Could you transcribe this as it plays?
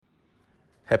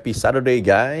Happy Saturday,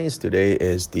 guys. Today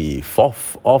is the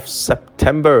 4th of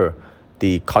September.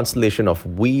 The constellation of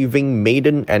Weaving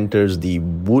Maiden enters the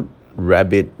Wood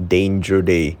Rabbit Danger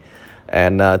Day.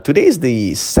 And today is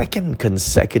the second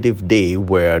consecutive day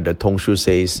where the Tongshu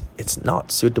says it's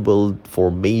not suitable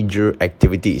for major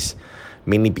activities,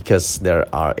 mainly because there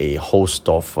are a host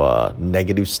of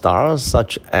negative stars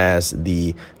such as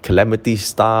the Calamity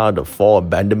Star, the Four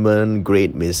Abandonment,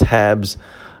 Great Mishaps,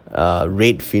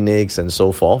 Red Phoenix, and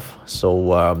so forth.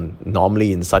 So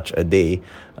normally in such a day,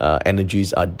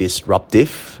 energies are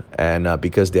disruptive, and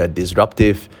because they are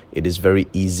disruptive, it is very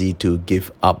easy to give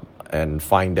up and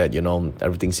find that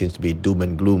everything seems to be doom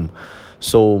and gloom.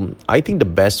 So I think the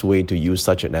best way to use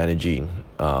such an energy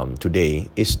today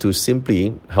is to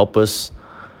simply help us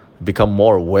become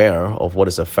more aware of what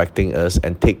is affecting us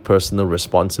and take personal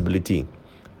responsibility.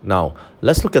 Now,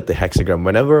 let's look at the hexagram.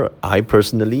 Whenever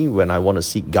when I want to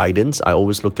seek guidance, I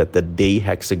always look at the day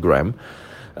hexagram.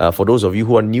 For those of you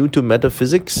who are new to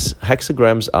metaphysics,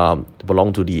 hexagrams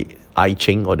belong to the I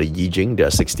Ching or the Yi Ching. There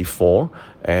are 64.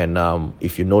 And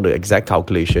if you know the exact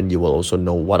calculation, you will also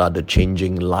know what are the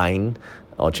changing lines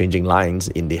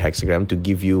in the hexagram to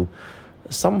give you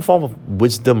some form of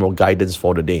wisdom or guidance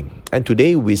for the day. And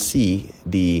today we see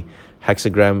the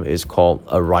hexagram is called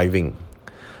arriving.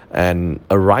 And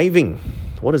arriving,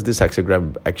 what does this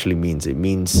hexagram actually means? It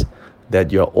means that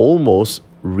you're almost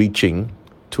reaching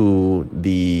to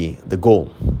the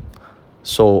goal.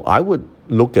 So I would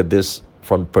look at this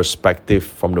from perspective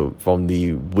from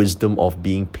the wisdom of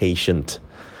being patient.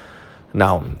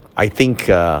 Now, I think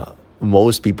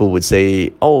most people would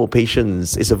say, "Oh,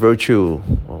 patience is a virtue."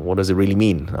 Well, what does it really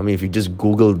mean? I mean, if you just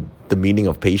Google the meaning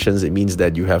of patience, it means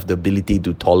that you have the ability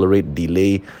to tolerate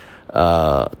delay,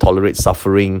 tolerate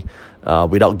suffering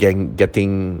without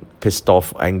getting pissed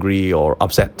off, angry, or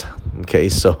upset. Okay,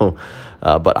 so,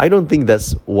 but I don't think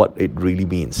that's what it really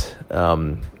means.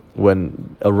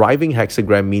 When arriving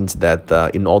hexagram means that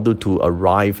in order to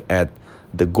arrive at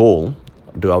the goal,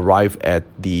 to arrive at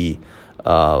the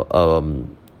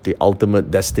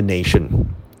ultimate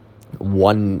destination,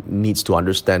 one needs to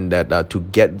understand that to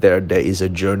get there is a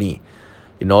journey.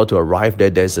 In order to arrive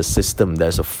there's a system,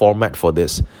 there's a format for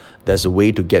this. There's a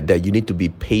way to get there. You need to be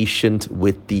patient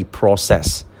with the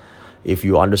process. If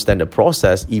you understand the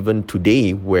process, even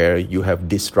today where you have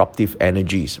disruptive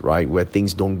energies, right, where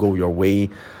things don't go your way,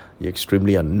 you're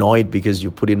extremely annoyed because you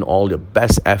put in all your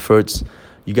best efforts,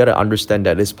 you got to understand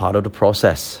that it's part of the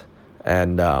process.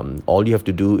 And all you have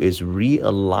to do is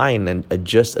realign and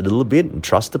adjust a little bit and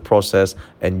trust the process,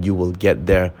 and you will get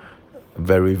there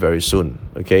very, very soon.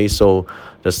 Okay, so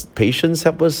does patience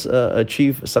help us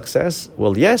achieve success?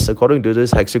 Well, yes, according to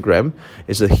this hexagram,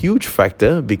 it's a huge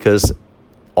factor because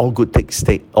all good things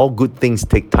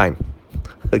take time.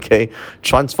 Okay,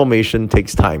 transformation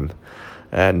takes time,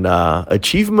 and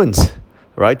achievements,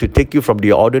 right, to take you from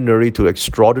the ordinary to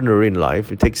extraordinary in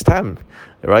life, it takes time,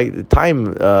 right?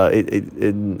 Time,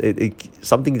 it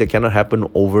something that cannot happen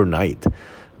overnight.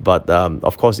 But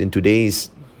of course, in today's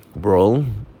world,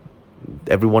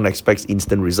 everyone expects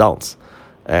instant results,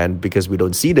 and because we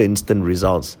don't see the instant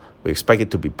results, we expect it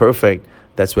to be perfect.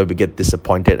 That's where we get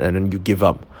disappointed, and then you give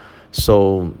up.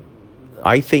 So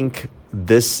I think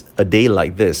a day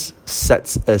like this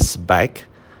sets us back,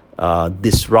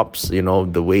 disrupts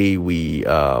the way we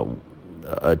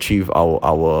achieve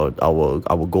our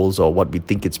goals or what we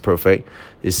think it's perfect,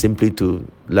 is simply to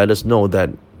let us know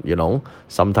that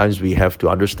sometimes we have to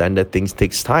understand that things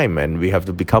takes time and we have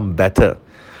to become better.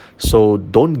 So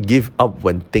don't give up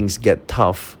when things get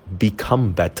tough.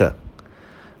 Become better.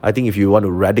 I think if you want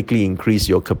to radically increase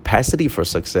your capacity for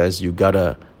success, you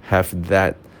gotta have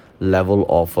that level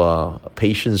of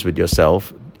patience with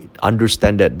yourself.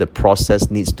 Understand that the process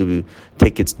needs to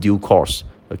take its due course.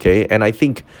 Okay, and I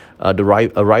think the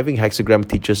arriving hexagram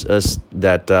teaches us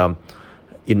that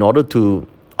in order to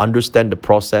understand the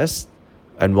process,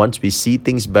 and once we see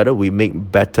things better, we make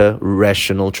better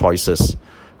rational choices.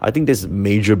 I think there's a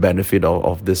major benefit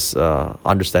of this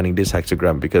understanding this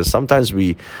hexagram, because sometimes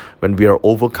when we are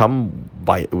overcome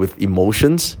with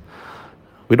emotions,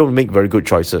 we don't make very good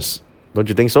choices. Don't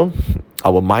you think so?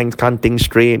 Our mind can't think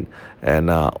straight, and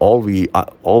all we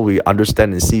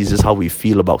understand and see is just how we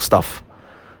feel about stuff,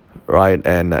 right?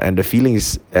 And the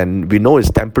feelings, and we know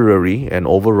it's temporary and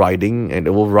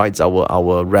overrides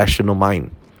our rational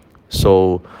mind.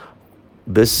 So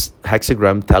this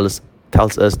hexagram tells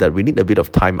us that we need a bit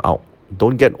of time out.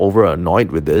 Don't get over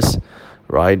annoyed with this,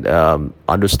 right?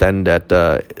 Understand that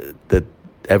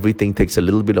everything takes a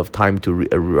little bit of time to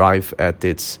arrive at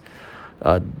its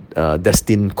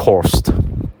destined course.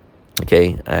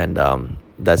 Okay, and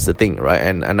That's the thing, right?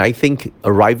 And I think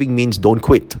arriving means don't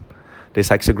quit. This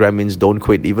hexagram means don't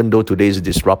quit, even though today is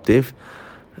disruptive.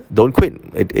 Don't quit.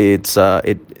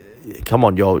 Come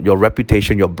on, your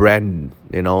reputation, your brand,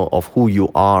 of who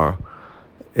you are,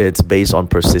 it's based on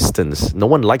persistence. No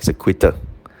one likes a quitter.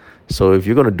 So if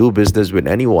you're going to do business with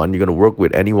anyone, you're going to work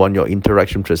with anyone, your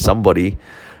interaction with somebody,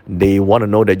 they want to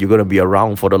know that you're going to be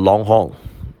around for the long haul,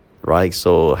 right?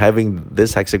 So having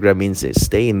this hexagram means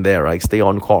stay in there, right? Stay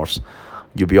on course.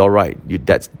 You'll be all right.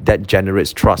 That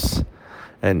generates trust.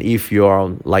 And if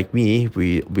you're like me,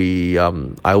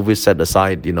 I always set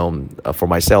aside, for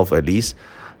myself at least,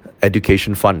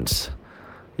 education funds.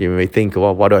 You may think,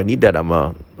 well, why do I need that? I'm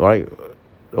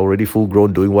already full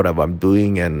grown, doing what I'm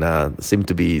doing, and seem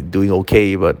to be doing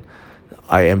okay. But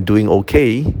I am doing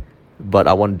okay, but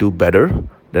I want to do better.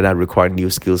 Then I require new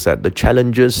skill set. The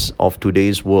challenges of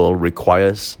today's world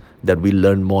requires that we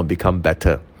learn more and become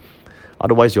better.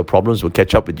 Otherwise, your problems will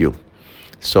catch up with you.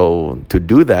 So to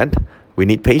do that, we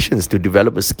need patience to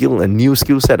develop a new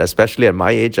skill set, especially at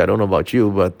my age. I don't know about you,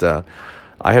 but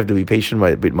I have to be patient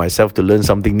with myself to learn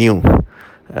something new.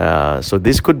 So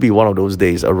this could be one of those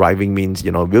days. Arriving means,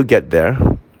 we'll get there.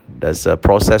 There's a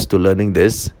process to learning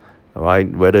this, right?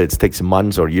 Whether it takes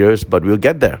months or years, but we'll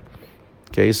get there.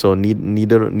 Okay, so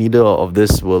neither of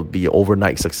this will be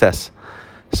overnight success.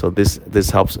 So this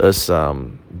helps us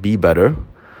be better,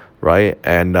 right?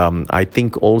 And I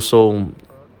think also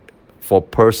for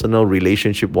personal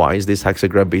relationship wise, this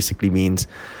hexagram basically means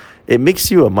it makes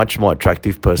you a much more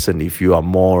attractive person if you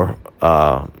are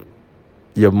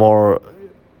you're more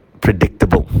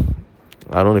predictable.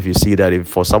 I don't know if you see that. If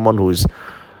for someone who's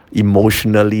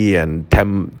emotionally and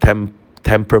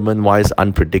temperament wise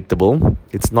unpredictable,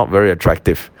 it's not very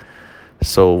attractive.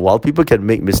 So while people can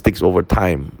make mistakes over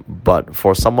time, but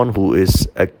for someone who is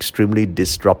extremely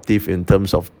disruptive in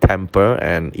terms of temper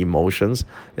and emotions,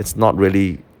 it's not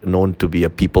really known to be a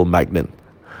people magnet.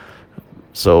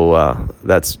 So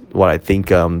that's what I think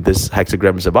this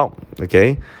hexagram is about.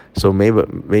 Okay, so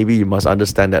maybe you must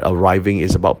understand that arriving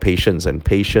is about patience, and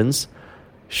patience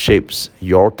shapes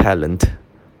your talent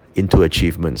into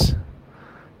achievements.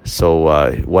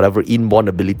 So whatever inborn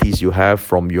abilities you have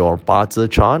from your Bazi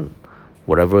chart,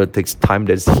 whatever it takes time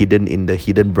that's hidden in the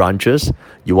hidden branches,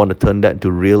 you want to turn that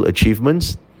into real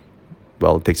achievements.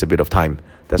 Well, it takes a bit of time.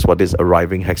 That's what this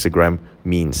arriving hexagram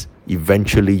means.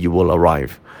 Eventually you will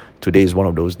arrive. Today is one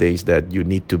of those days that you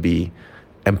need to be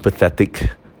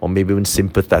empathetic or maybe even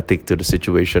sympathetic to the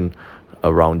situation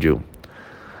around you.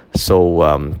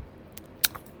 So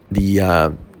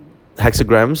the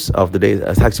hexagrams of the day,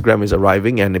 hexagram is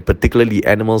arriving, and particularly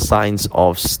animal signs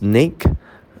of snake,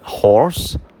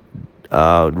 horse,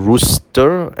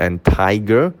 rooster, and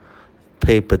tiger.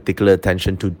 Pay particular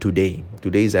attention to today.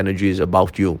 Today's energy is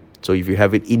about you. So if you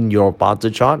have it in your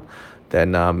Bazi chart,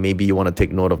 then maybe you want to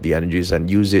take note of the energies and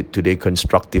use it today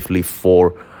constructively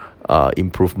for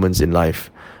improvements in life.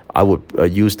 I would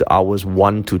use the hours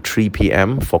 1 to 3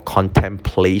 p.m. for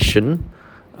contemplation.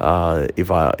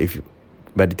 If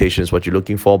meditation is what you're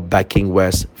looking for, backing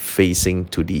west, facing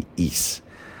to the east.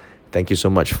 Thank you so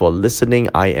much for listening.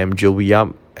 I am Joey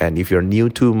Yap, and if you're new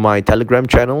to my Telegram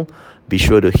channel, be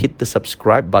sure to hit the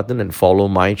subscribe button and follow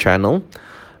my channel.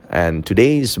 And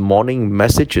today's morning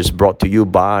message is brought to you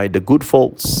by the good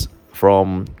folks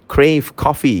from Crave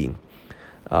Coffee.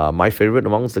 My favorite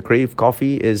amongst the Crave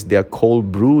Coffee is their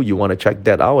cold brew. You want to check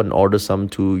that out and order some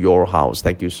to your house.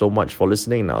 Thank you so much for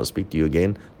listening, and I'll speak to you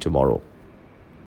again tomorrow.